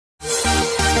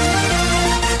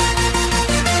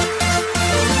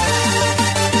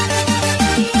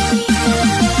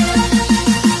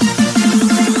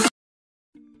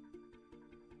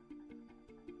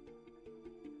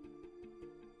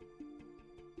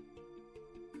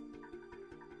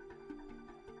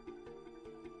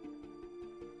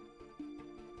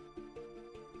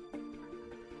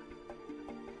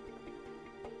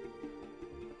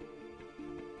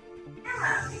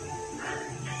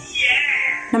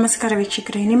ನಮಸ್ಕಾರ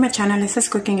ವೀಕ್ಷಕರೇ, ನಿಮ್ಮ ಚಾನಲ್ ಎಸ್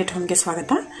ಕುಕಿಂಗ್ ಎಟ್ ಹೋಮ್ಗೆ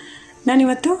ಸ್ವಾಗತ.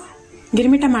 ನಾನಿವತ್ತು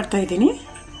ಗಿರ್ಮಿಟ ಮಾಡ್ತಾ ಇದ್ದೀನಿ.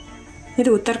 ಇದು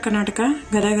ಉತ್ತರ ಕರ್ನಾಟಕ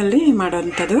ಗದಗಲ್ಲಿ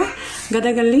ಮಾಡೋವಂಥದ್ದು.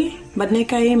 ಗದಗಲ್ಲಿ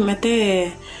ಬದನೆಕಾಯಿ ಮತ್ತು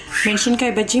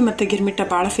ಮೆಣಸಿನ್ಕಾಯಿ ಬಜ್ಜಿ ಮತ್ತು ಗಿರ್ಮಿಟ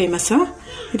ಭಾಳ ಫೇಮಸ್ಸು.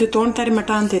 ಇದು ತೋಣ್ತಾರಿ ಮಠ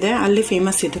ಅಂತಿದೆ, ಅಲ್ಲಿ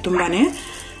ಫೇಮಸ್ ಇದು ತುಂಬಾ.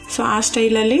 ಸೊ ಆ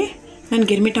ಸ್ಟೈಲಲ್ಲಿ ನಾನು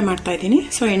ಗಿರ್ಮಿಟ ಮಾಡ್ತಾ ಇದ್ದೀನಿ.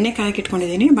 ಸೊ ಎಣ್ಣೆ ಕಾಯಕ್ಕೆ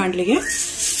ಇಟ್ಕೊಂಡಿದ್ದೀನಿ. ಬಾಣಲಿಗೆ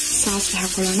ಸಾಸಿವೆ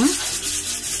ಹಾಕೊಳ್ಳೋಣ.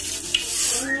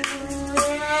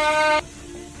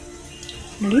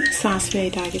 ನೋಡಿ, ಸಾಸಿವೆ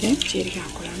ಇದಾಗಿದೆ. ಜೀರಿಗೆ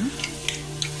ಹಾಕೊಳ್ಳೋಣ.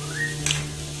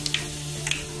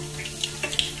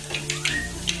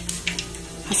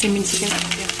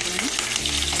 ಹಸಿಮೆಣಸಿನಕಾಯಿ ಹಾಕೊಳ್ಳೋಣ.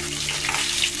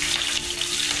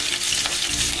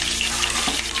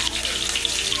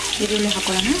 ಈರುಳ್ಳಿ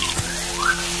ಹಾಕೊಳ್ಳೋಣ.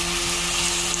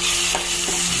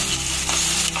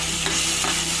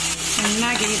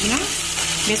 ಚೆನ್ನಾಗಿ ಇದನ್ನ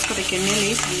ಬೇಯಿಸ್ಕೋಬೇಕು.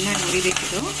 ಎಣ್ಣೆಯಲ್ಲಿ ಚೆನ್ನಾಗಿ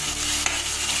ಹುರಿಬೇಕಿದು.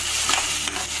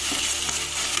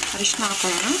 ಅರಿಶಿನ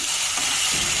ಹಾಕೊಳ್ಳೋಣ.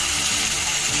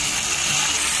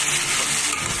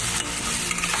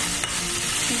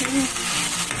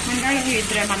 ಮಂಡಾಳು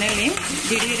ಇದ್ರೆ ಮನೆಯಲ್ಲಿ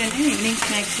ದಿಢೀರನೆ ಈವ್ನಿಂಗ್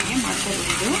ಸ್ನ್ಯಾಕ್ಸಿಗೆ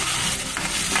ಮಾಡ್ಕೋಬಹುದು.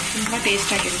 ತುಂಬ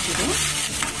ಟೇಸ್ಟ್ ಆಗಿರುತ್ತಿದ್ದು.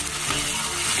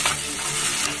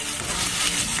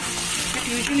 ಬಟ್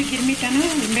ಯೂಶ್ವಲಿ ಗಿರ್ಮಿಟನ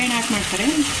ನಿಂಬೆಹಣ್ಣು ಹಾಕಿ ಮಾಡ್ತಾರೆ.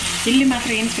 ಇಲ್ಲಿ ಮಾತ್ರ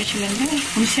ಏನು ಸ್ಪೆಷಲ್ ಅಂದರೆ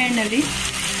ಹುಣಸೆಹಣ್ಣಲ್ಲಿ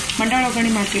ಮಂಡಾಳು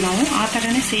ಒಗ್ಗರಣೆ ಮಾಡ್ತೀವಿ ನಾವು, ಆ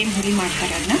ಥರನೇ ಸೇಮ್ ಹುಳಿ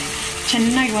ಮಾಡ್ತಾರೆ. ಅದನ್ನ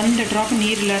ಚೆನ್ನಾಗಿ ಒಂದು ಡ್ರಾಪ್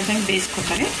ನೀರು ಇಲ್ಲಾರ್ದಂಗೆ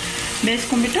ಬೇಯಿಸ್ಕೊತಾರೆ.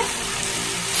 ಬೇಯಿಸ್ಕೊಂಡ್ಬಿಟ್ಟು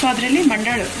ಸೊ ಅದರಲ್ಲಿ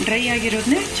ಮಂಡಾಳು ಡ್ರೈ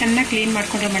ಆಗಿರೋದನ್ನೇ ಚೆನ್ನಾಗಿ ಕ್ಲೀನ್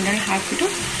ಮಾಡ್ಕೊಂಡ್ರೆ ಮಂಡಾಳು ಹಾಕಿಬಿಟ್ಟು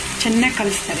ಚೆನ್ನಾಗಿ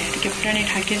ಕಲಿಸ್ತಾರೆ. ಅದಕ್ಕೆ ಪುಟಾಣಿ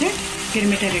ಹಿಟ್ಟು ಹಾಕಿದರೆ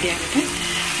ಗಿರ್ಮಿಟ ರೆಡಿ ಆಗುತ್ತೆ.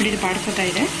 ಇದು ಬಾಡ್ಕೋತಾ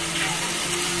ಇದೆ.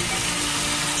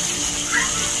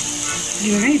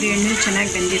 ಇವಾಗ ಇದು ಎಣ್ಣೆ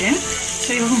ಚೆನ್ನಾಗಿ ಬೆಂದಿದೆ. ಸೊ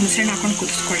ಇವಾಗ ಹುಣಸೆಹಣ್ಣು ಹಾಕೊಂಡು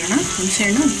ಕುದಿಸ್ಕೊಳ್ಳೋಣ.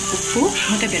 ಹುಣಸೆಹಣ್ಣು, ಉಪ್ಪು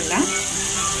ಮತ್ತು ಬೆಲ್ಲ.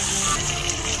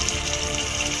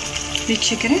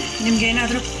 ವೀಕ್ಷಕರೇ,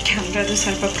 ನಿಮ್ಗೇನಾದರೂ ಕ್ಯಾಮ್ರಾದು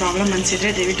ಸ್ವಲ್ಪ ಪ್ರಾಬ್ಲಮ್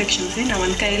ಅನಿಸಿದರೆ ದಯವಿಟ್ಟು ಕ್ಷಮಿಸಿ. ನಾವು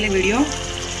ಒಂದು ಕೈಯಲ್ಲೇ ವಿಡಿಯೋ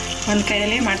ಒಂದು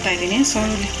ಕೈಯಲ್ಲೇ ಮಾಡ್ತಾಯಿದ್ದೀನಿ. ಸೊ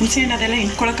ಹುಣಸೆಹಣ್ಣು ಅದೆಲ್ಲ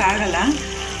ಹಿಂಡ್ಕೊಳಕ್ಕಾಗಲ್ಲ.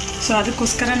 ಸೊ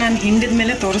ಅದಕ್ಕೋಸ್ಕರ ನಾನು ಹಿಂಡಿದ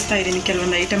ಮೇಲೆ ತೋರಿಸ್ತಾ ಇದ್ದೀನಿ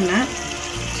ಕೆಲವೊಂದು ಐಟಮ್ನ.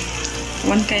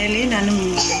 ಒಂದು ಕೈಯಲ್ಲಿ ನಾನು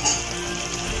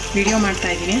ವಿಡಿಯೋ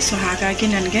ಮಾಡ್ತಾಯಿದ್ದೀನಿ. ಸೊ ಹಾಗಾಗಿ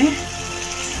ನನಗೆ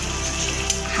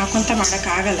ಹಾಕೊತ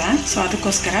ಮಾಡೋಕ್ಕಾಗಲ್ಲ. ಸೊ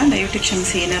ಅದಕ್ಕೋಸ್ಕರ ದಯವಿಟ್ಟು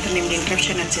ಕ್ಷಮಿಸಿ ಏನಾದರೂ ನಿಮ್ಗೆ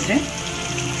ಇಂಟ್ರಪ್ಷನ್ ಹಚ್ಚಿದ್ರೆ.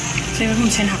 ಸೊ ಇವಾಗ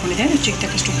ಹುಣಸೆಹಣ್ಣು ಹಾಕೊಂಡಿದ್ದೆ. ರುಚಿಗೆ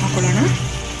ತಕ್ಕಷ್ಟು ಉಪ್ಪು ಹಾಕೊಳ್ಳೋಣ.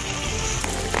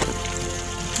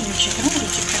 ವೀಕ್ಷಕರ,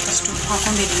 ರುಚಿಗೆ ತಕ್ಕಷ್ಟು ಉಪ್ಪು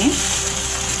ಹಾಕೊಂಡಿದ್ದೀನಿ.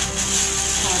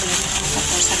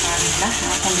 ತೋರ್ಸೋಕ್ಕಾಗಲ್ಲ,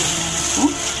 ಹಾಕೊಂಡಿದ್ದೀನಿ ಉಪ್ಪು.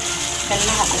 ಬೆಲ್ಲ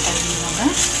ಹಾಕೋತಾ ಇದ್ದೀನಿ ಇವಾಗ.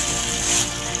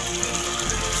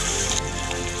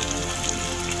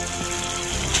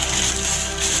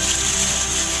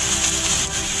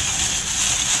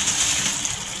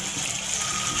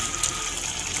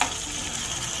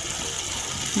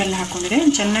 ಬೆಲ್ಲ ಹಾಕೊಂಡಿದೆ.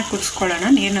 ಚೆನ್ನಾಗಿ ಕುದಿಸ್ಕೊಳ್ಳೋಣ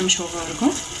ನೀರಿನಂಶ ಹೋಗೋವರೆಗೂ.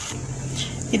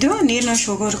 ಇದು ನೀರಿನಂಶ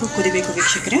ಹೋಗೋವರೆಗೂ ಕುದಿಬೇಕು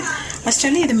ವೀಕ್ಷಕರೇ.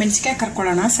 ಅಷ್ಟರಲ್ಲಿ ಇದು ಮೆಣಸಿನ್ಕಾಯಿ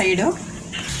ಕರ್ಕೊಳ್ಳೋಣ ಸೈಡು.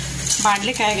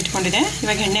 ಬಾಣಲೆ ಕಾಯಾಗಿ ಇಟ್ಕೊಂಡಿದೆ.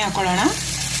 ಇವಾಗ ಎಣ್ಣೆ ಹಾಕೊಳ್ಳೋಣ.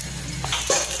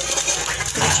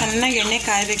 ಚೆನ್ನಾಗಿ ಎಣ್ಣೆ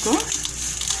ಕಾಯಬೇಕು.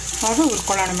 ಆವಾಗ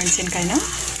ಹುರ್ಕೊಳ್ಳೋಣ ಮೆಣಸಿನ್ಕಾಯಿನ.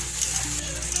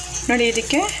 ನೋಡಿ,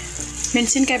 ಇದಕ್ಕೆ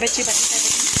ಮೆಣಸಿನ್ಕಾಯಿ ಬಜ್ಜಿ ಬದನೆಕಾಯಿ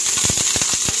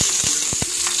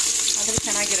ಅದ್ರಲ್ಲಿ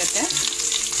ಚೆನ್ನಾಗಿರುತ್ತೆ.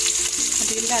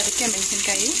 ಅದರಿಂದ ಅದಕ್ಕೆ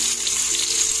ಮೆಣಸಿನ್ಕಾಯಿ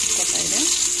ಕೊಡ್ತಾ ಇದೆ.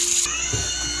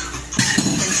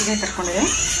 ಮೆಣಸಿನ್ಕಾಯಿ ಕರ್ಕೊಂಡಿದೆ.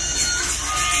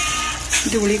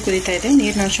 ಇದು ಹುಳಿ ಕುದೀತಾ ಇದೆ.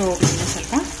 ನೀರಿನ ಅಂಶ ಹೋಗ್ತಿದೆ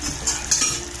ಸ್ವಲ್ಪ.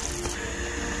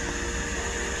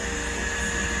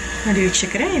 ನೋಡಿ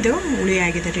ವೀಕ್ಷಕರೇ, ಇದು ಹುಳಿ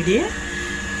ಆಗಿದೆ, ರೆಡಿ.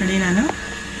 ನೋಡಿ, ನಾನು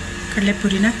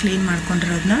ಕಡಲೆಪುರಿನ ಕ್ಲೀನ್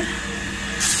ಮಾಡ್ಕೊಂಡಿರೋದನ್ನ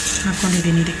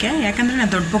ಹಾಕ್ಕೊಂಡಿದ್ದೀನಿ ಇದಕ್ಕೆ. ಯಾಕಂದರೆ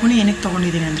ನಾನು ದೊಡ್ಡ ಬೊಗಣಿ ಏನಕ್ಕೆ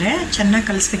ತೊಗೊಂಡಿದ್ದೀನಿ ಅಂದರೆ ಚೆನ್ನಾಗಿ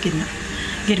ಕಲಿಸ್ಬೇಕಿದ್ನ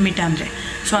ಗಿರ್ಮಿಟ ಅಂದರೆ.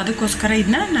 ಸೊ ಅದಕ್ಕೋಸ್ಕರ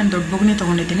ಇದನ್ನ ನಾನು ದೊಡ್ಡ ಬೊಗಣಿ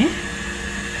ತೊಗೊಂಡಿದ್ದೀನಿ.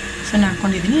 ಸೊ ನಾನು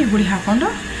ಹಾಕ್ಕೊಂಡಿದ್ದೀನಿ. ಹುಳಿ ಹಾಕ್ಕೊಂಡು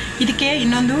ಇದಕ್ಕೆ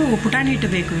ಇನ್ನೊಂದು ಪುಟಾಣಿ ಹಿಟ್ಟು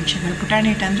ಬೇಕು ವೀಕ್ಷಕರು. ಪುಟಾಣಿ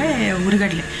ಹಿಟ್ಟು ಅಂದರೆ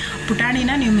ಹುರಿಗಡಲೆ.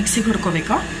 ಪುಟಾಣಿನ ನೀವು ಮಿಕ್ಸಿಗೆ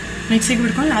ಹುಡ್ಕೋಬೇಕು. ಮಿಕ್ಸಿಗೆ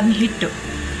ಹುಡ್ಕೊಂಡು ಅದನ್ನ ಹಿಟ್ಟು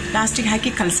ಲಾಸ್ಟಿಗೆ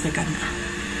ಹಾಕಿ ಕಲಿಸ್ಬೇಕು ಅದನ್ನ.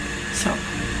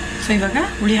 ಸೊ ಇವಾಗ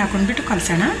ಹುಳಿ ಹಾಕೊಂಡ್ಬಿಟ್ಟು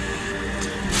ಕಲಸೋಣ.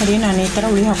 ನೋಡಿ, ನಾನು ಈ ಥರ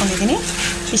ಹುಳಿ ಹಾಕೊಂಡಿದ್ದೀನಿ.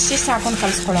 ಇಷ್ಟಿಷ್ಟು ಹಾಕೊಂಡು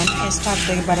ಕಲಿಸ್ಕೊಳ್ಳೋಣ, ಎಷ್ಟು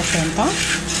ಹಾಕ್ಬೇಕು ಬರುತ್ತೆ ಅಂತ.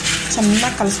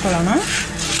 ಚೆನ್ನಾಗಿ ಕಲಿಸ್ಕೊಳ್ಳೋಣ.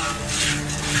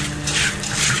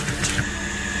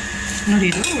 ನೋಡಿ,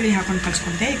 ಇದು ಹುಳಿ ಹಾಕೊಂಡು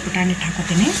ಕಲಿಸ್ಕೊಂಡೆ. ಈಗ ಪುಟಾಣಿ ಹಿಟ್ಟು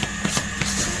ಹಾಕೋತೀನಿ.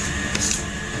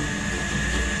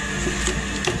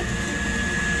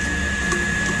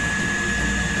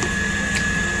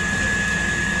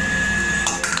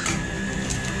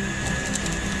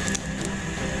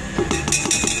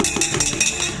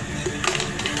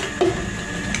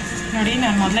 ನೋಡಿ,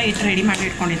 ನಾನು ಮೊದಲೇ ಹಿಟ್ಟು ರೆಡಿ ಮಾಡಿ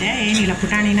ಇಟ್ಕೊಂಡಿದ್ದೆ. ಏನಿಲ್ಲ,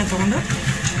 ಪುಟಾಣಿನ ತೊಗೊಂಡು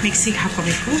ಮಿಕ್ಸಿಗೆ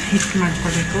ಹಾಕೋಬೇಕು. ಹಿಟ್ಟು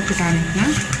ಮಾಡ್ಕೊಳ್ಬೇಕು ಪುಟಾಣಿ ಹಿಟ್ಟನ್ನ.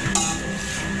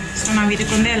 ಸೊ ನಾವು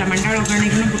ಇದಕ್ಕೊಂದೇ ಅಲ್ಲ, ಮಂಡಾಳು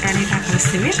ಒಗ್ಗರಣೆಗೂ ಪುಟಾಣಿ ಹಿಟ್ಟು ಹಾಕಿ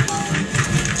ಕಲಿಸ್ತೀವಿ.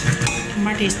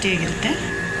 ತುಂಬ ಟೇಸ್ಟಿಯಾಗಿರುತ್ತೆ.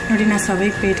 ನೋಡಿ, ನಾನು ಸವೈ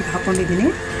ಪ್ಲೇಟಿಗೆ ಹಾಕ್ಕೊಂಡಿದ್ದೀನಿ.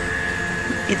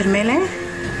 ಇದ್ರ ಮೇಲೆ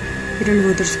ಈರುಳ್ಳಿ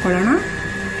ಉದುರಿಸ್ಕೊಳ್ಳೋಣ.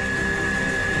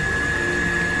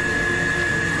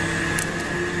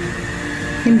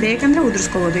 ನಿಮ್ಗೆ ಬೇಕಂದ್ರೆ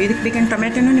ಉದುರಿಸ್ಕೋಬೋದು. ಇದಕ್ಕೆ ಬೇಕಂದ್ರೆ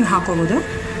ಟೊಮೆಟೊನೂ ನೀವು ಹಾಕೋಬೋದು.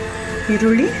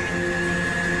 ಈರುಳ್ಳಿ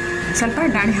ಸ್ವಲ್ಪ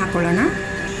ಡಾಣಿ ಹಾಕೊಳ್ಳೋಣ.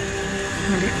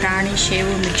 ನೋಡಿ ಟಾಣಿ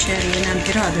ಶೇವು ಮಿಕ್ಸರ್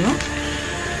ಏನಂತೀರೋ ಅದು.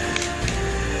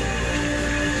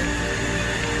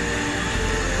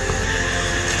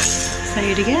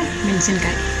 ಸೈಡಿಗೆ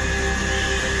ಮೆಣಸಿನ್ಕಾಯಿ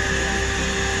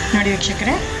ನೋಡಿ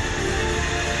ವೀಕ್ಷಕರೇ,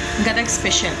 ಗದಗ್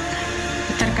ಸ್ಪೆಷಲ್,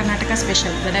 ಉತ್ತರ ಕರ್ನಾಟಕ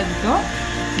ಸ್ಪೆಷಲ್ ಗದಗ್ದು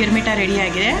ಗಿರ್ಮಿಟ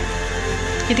ರೆಡಿಯಾಗಿದೆ.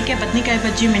 ಇದಕ್ಕೆ ಬದನೆಕಾಯಿ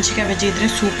ಬಜ್ಜಿ ಮೆಣಸಿನ್ಕಾಯಿ ಬಜ್ಜಿ ಇದ್ದರೆ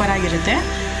ಸೂಪರಾಗಿರುತ್ತೆ.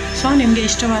 ಸೊ ನಿಮಗೆ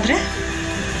ಇಷ್ಟವಾದರೆ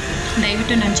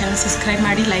ದಯವಿಟ್ಟು ನನ್ನ ಚಾನಲ್ ಸಬ್ಸ್ಕ್ರೈಬ್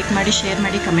ಮಾಡಿ, ಲೈಕ್ ಮಾಡಿ, ಶೇರ್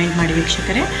ಮಾಡಿ, ಕಮೆಂಟ್ ಮಾಡಿ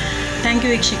ವೀಕ್ಷಕರೇ. ಥ್ಯಾಂಕ್ ಯು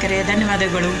ವೀಕ್ಷಕರೇ,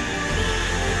 ಧನ್ಯವಾದಗಳು.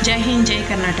 ಜೈ ಹಿಂದ್, ಜೈ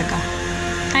ಕರ್ನಾಟಕ.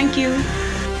 Thank you.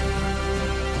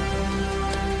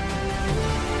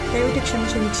 ದಯವಿಟ್ಟು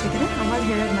ಕ್ಷಮಿಸಿ ವೀಕ್ಷಕರೇ, ಅವಾಗ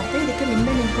ಹೇಳೋದು ಮತ್ತೆ ಇದಕ್ಕೆ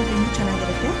ನಿಂಬೆ ನಿಂತ್ಕೊಂಡು ಇನ್ನೂ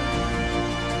ಚೆನ್ನಾಗಿರುತ್ತೆ.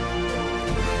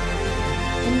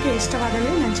 ನಿಮಗೆ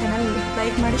ಇಷ್ಟವಾದಲ್ಲಿ ನನ್ನ ಚಾನಲ್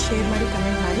ಲೈಕ್ ಮಾಡಿ, ಶೇರ್ ಮಾಡಿ,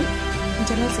 ಕಮೆಂಟ್ ಮಾಡಿ, ನನ್ನ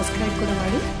ಚಾನಲ್ ಸಬ್ಸ್ಕ್ರೈಬ್ ಕೂಡ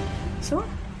ಮಾಡಿ. ಸೊ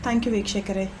ಥ್ಯಾಂಕ್ ಯು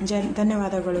ವೀಕ್ಷಕರೇ,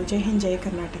 ಧನ್ಯವಾದಗಳು. ಜೈ ಹಿಂದ್, ಜೈ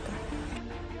ಕರ್ನಾಟಕ.